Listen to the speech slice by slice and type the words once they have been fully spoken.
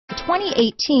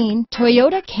2018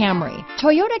 Toyota Camry.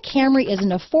 Toyota Camry is an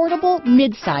affordable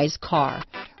mid-size car.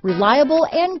 Reliable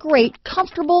and great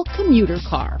comfortable commuter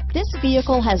car. This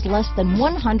vehicle has less than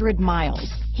 100 miles.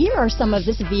 Here are some of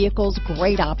this vehicle's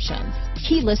great options: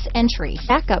 keyless entry,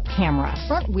 backup camera,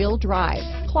 front wheel drive,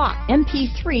 clock,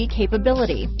 MP3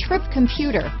 capability, trip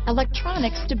computer,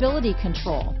 electronic stability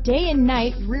control, day and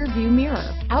night rear view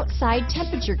mirror, outside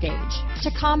temperature gauge,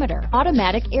 tachometer,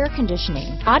 automatic air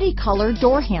conditioning, body color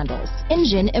door handles,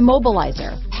 engine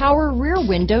immobilizer, power rear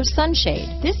window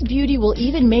sunshade. This beauty will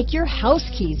even make your house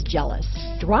keys jealous.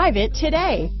 Drive it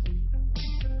today.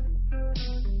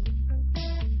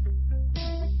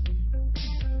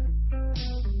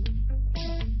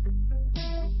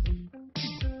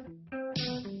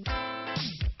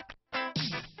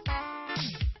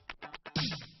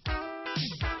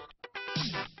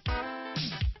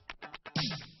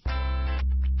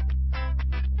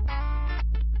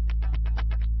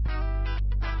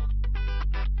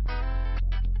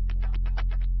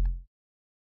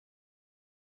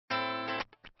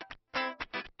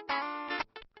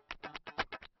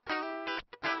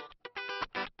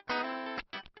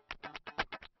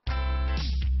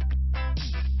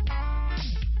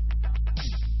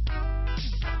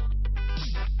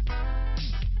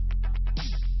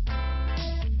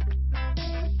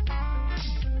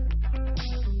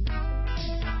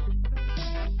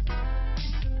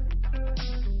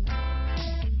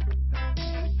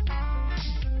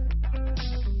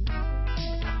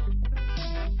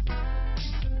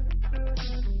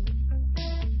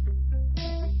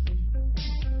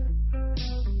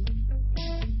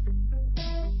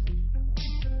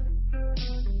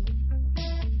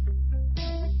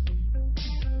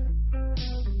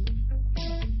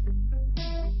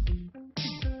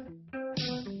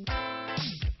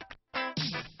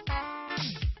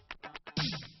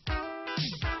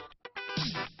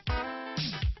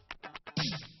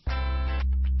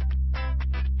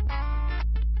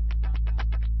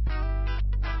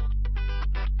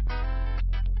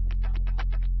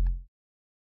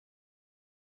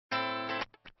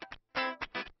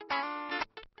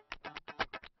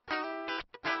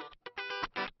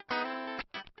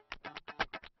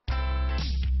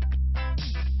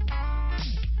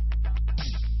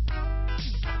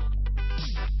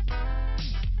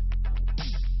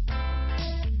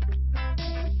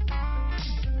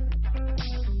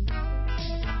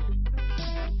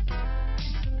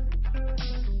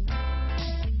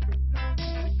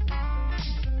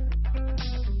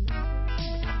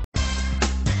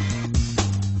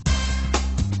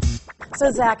 So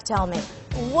Zach, tell me,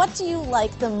 what do you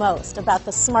like the most about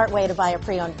the smart way to buy a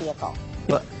pre-owned vehicle?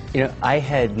 Well, I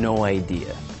had no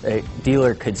idea a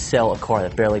dealer could sell a car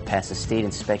that barely passes state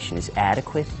inspection is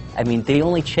adequate. I mean, they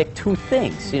only check two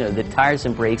things. The tires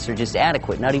and brakes are just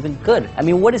adequate, not even good. I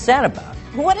mean, what is that about?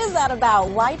 What is that about?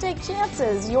 Why take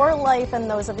chances? Your life and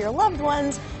those of your loved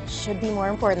ones should be more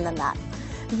important than that.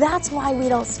 That's why we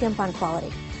don't skimp on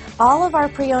quality. All of our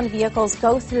pre-owned vehicles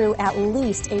go through at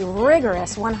least a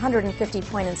rigorous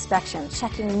 150-point inspection,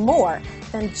 checking more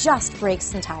than just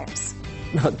brakes and tires.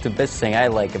 The best thing I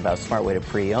like about Smart Way to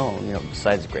Pre-Own,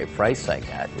 besides the great price I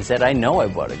got, is that I know I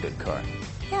bought a good car.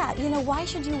 Yeah, why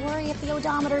should you worry if the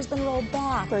odometer's been rolled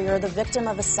back, or you're the victim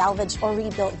of a salvaged or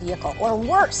rebuilt vehicle, or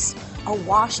worse, a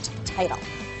washed title?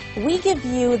 We give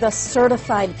you the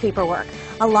certified paperwork,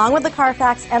 along with the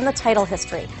Carfax and the title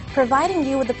history, providing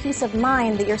you with the peace of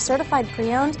mind that your certified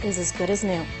pre-owned is as good as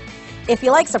new. If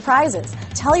you like surprises,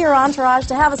 tell your entourage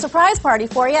to have a surprise party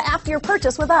for you after your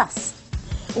purchase with us.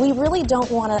 We really don't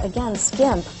want to, again,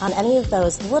 skimp on any of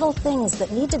those little things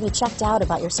that need to be checked out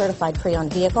about your certified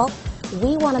pre-owned vehicle.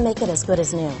 We want to make it as good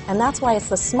as new, and that's why it's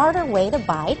the smarter way to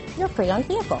buy your pre-owned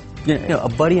vehicle. A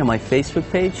buddy on my Facebook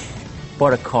page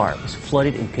bought a car, was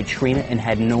flooded in Katrina, and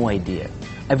had no idea.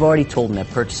 I've already told him that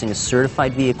purchasing a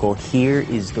certified vehicle here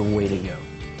is the way to go.